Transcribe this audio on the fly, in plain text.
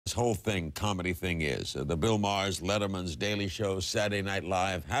This whole thing, comedy thing is. The Bill Maher's, Letterman's, Daily Show, Saturday Night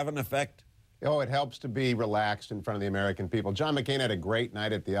Live have an effect? Oh, it helps to be relaxed in front of the American people. John McCain had a great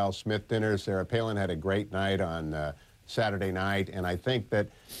night at the Al Smith dinner. Sarah Palin had a great night on Saturday night. And I think that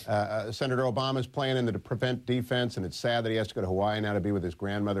Senator Obama's playing in the prevent defense, and it's sad that he has to go to Hawaii now to be with his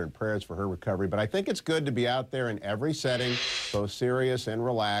grandmother, and prayers for her recovery. But I think it's good to be out there in every setting, both serious and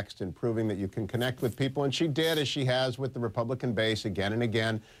relaxed, and proving that you can connect with people. And she did, as she has with the Republican base again and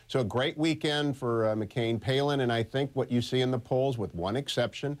again. So a great weekend for McCain, Palin, and I think what you see in the polls, with one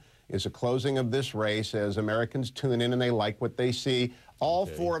exception, is a closing of this race as Americans tune in and they like what they see. All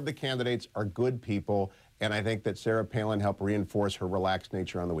four of the candidates are good people, and I think that Sarah Palin helped reinforce her relaxed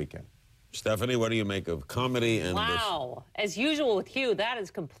nature on the weekend. Stephanie, what do you make of comedy and Wow. As usual with Hugh, that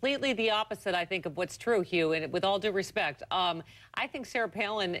is completely the opposite, I think, of what's true, Hugh, and with all due respect. I think Sarah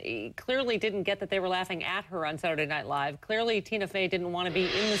Palin clearly didn't get that they were laughing at her on Saturday Night Live. Clearly, Tina Fey didn't want to be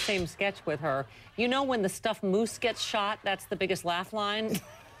in the same sketch with her. You know, when the stuffed moose gets shot, that's the biggest laugh line?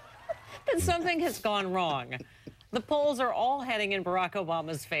 Then something has gone wrong. The polls are all heading in Barack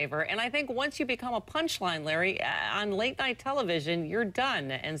Obama's favor, and I think once you become a punchline, Larry, on late-night television, you're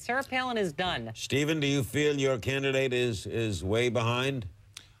done, and Sarah Palin is done. Stephen, do you feel your candidate is way behind?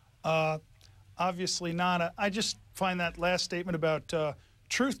 Obviously not. I just find that last statement about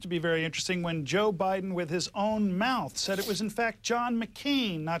truth to be very interesting, when Joe Biden, with his own mouth, said it was, in fact, John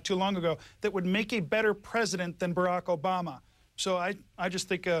McCain not too long ago that would make a better president than Barack Obama. So I just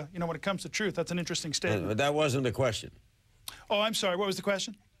think, you know, when it comes to truth, that's an interesting statement. But that wasn't the question. Oh, I'm sorry. What was the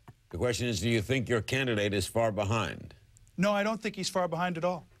question? The question is, do you think your candidate is far behind? No, I don't think he's far behind at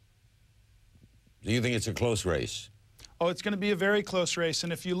all. Do you think it's a close race? Oh, it's going to be a very close race.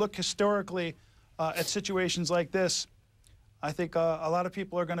 And if you look historically at situations like this, I think a lot of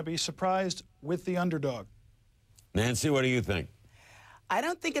people are going to be surprised with the underdog. Nancy, what do you think? I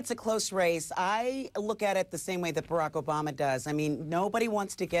don't think it's a close race. I look at it the same way that Barack Obama does. I mean, nobody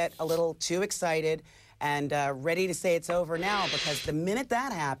wants to get a little too excited and ready to say it's over now, because the minute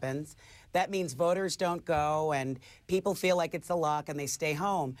that happens, that means voters don't go and people feel like it's a lock and they stay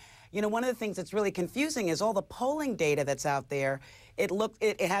home. You know, one of the things that's really confusing is all the polling data that's out there.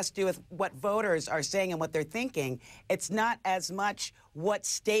 It has to do with what voters are saying and what they're thinking. It's not as much what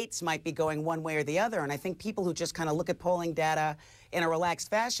states might be going one way or the other. And I think people who just kind of look at polling data in a relaxed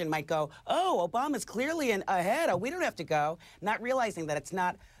fashion might go, oh, Obama's clearly ahead. Oh, we don't have to go. Not realizing that it's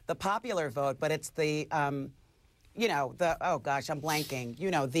not the popular vote, but it's the, you know, the, oh gosh, I'm blanking. You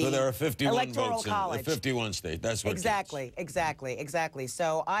know, the so there are 51 electoral votes college. in 51 states. That's what Exactly.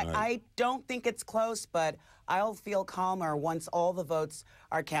 So I don't think it's close, but I'll feel calmer once all the votes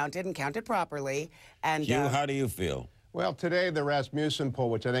are counted and counted properly. And Hugh, how do you feel? Well, today the Rasmussen poll,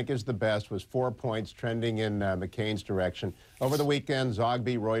 which I think is the best, was 4 points, trending in McCain's direction. Over the weekend,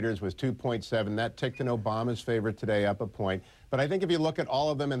 Zogby Reuters was 2.7. That ticked in Obama's favor today, up a point. But I think if you look at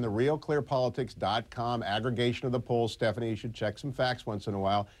all of them in the realclearpolitics.com aggregation of the polls, Stephanie, you should check some facts once in a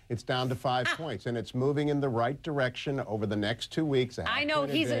while, it's down to 5 points. And it's moving in the right direction over the next 2 weeks. I know,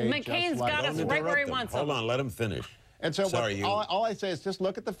 McCain's got us right where he wants him. Hold on, let him finish. And so Sorry, all I say is just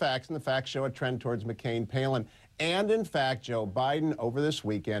look at the facts, and the facts show a trend towards McCain, Palin. And in fact, Joe Biden over this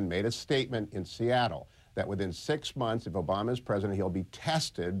weekend made a statement in Seattle that within 6 months, if Obama is president, he'll be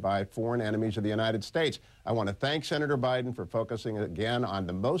tested by foreign enemies of the United States. I want to thank Senator Biden for focusing again on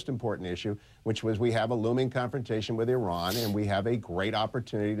the most important issue, which was we have a looming confrontation with Iran, and we have a great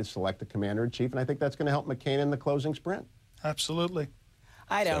opportunity to select the commander-in-chief, and I think that's going to help McCain in the closing sprint. Absolutely.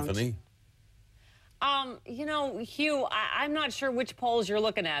 I don't. Stephanie? You know, Hugh, I'm not sure which polls you're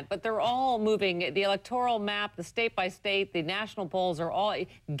looking at, but they're all moving. The electoral map, the state by state, the national polls are all.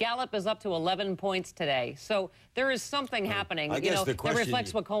 Gallup is up to 11 points today. So there is something happening, you know, that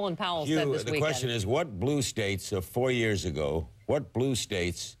reflects what Colin Powell said this weekend. The question is, what blue states of 4 years ago, what blue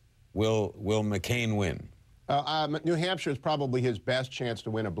states will McCain win? New Hampshire is probably his best chance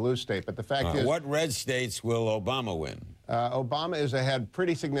to win a blue state, but the fact is... What red states will Obama win? Obama is ahead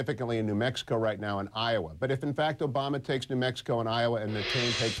pretty significantly in New Mexico right now and Iowa. But if, in fact, Obama takes New Mexico and Iowa and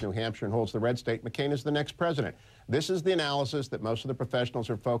McCain takes New Hampshire and holds the red state, McCain is the next president. This is the analysis that most of the professionals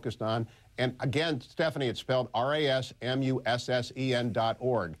are focused on. And again, Stephanie, it's spelled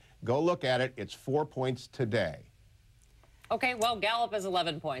RASMUSSEN.org. Go look at it. It's 4 points today. Okay, well, Gallup is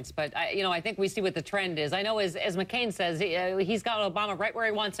 11 points, but, you know, I think we see what the trend is. I know, as McCain says, he's got Obama right where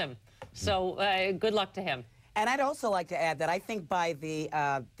he wants him. So good luck to him. And I'd also like to add that I think by the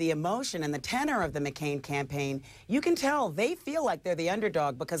emotion and the tenor of the McCain campaign, you can tell they feel like they're the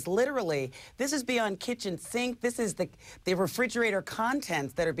underdog, because literally this is beyond kitchen sink. This is the refrigerator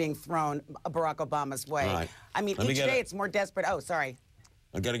contents that are being thrown Barack Obama's way. Right. I mean, each day it's more desperate. Oh, sorry.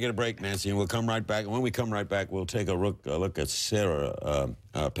 I've got to get a break, Nancy, and we'll come right back. And when we come right back, we'll take a look at Sarah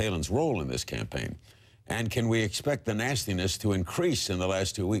Palin's role in this campaign. And can we expect the nastiness to increase in the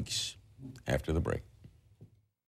last 2 weeks? After the break.